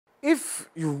if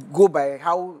you go by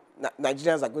how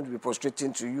Nigerians are going to be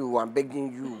prostrating to you and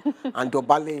begging you and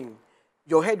doubling,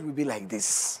 your head will be like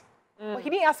this. But he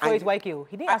didn't ask for it, YK.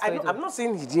 He didn't ask for it. I'm not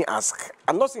saying he didn't ask.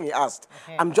 I'm not saying he asked.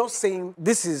 I'm just saying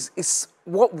this is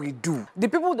what we do. The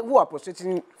people who are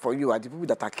prostrating for you are the people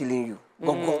that are killing you.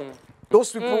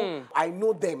 Those people, I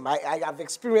know them. I have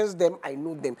experienced them. I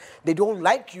know them. They don't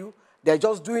like you. They're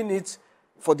just doing it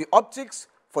for the optics,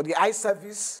 for the eye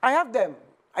service. I have them.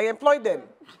 I employ them.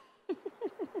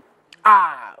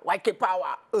 YK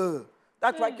power.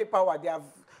 That's YK power. They have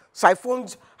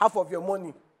siphoned half of your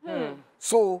money.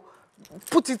 So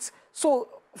put it. So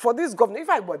for this governor,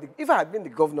 if I had been the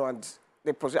governor and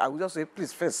the president, I would just say,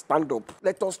 please first stand up.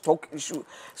 Let us talk issue.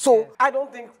 So I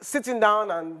don't think sitting down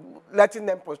and letting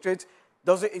them prostrate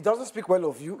it doesn't speak well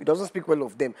of you. It doesn't speak well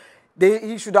of them.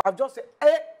 He should have just said,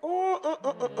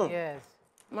 Yes.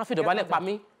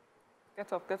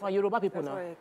 Get up, get up. Yoruba people now.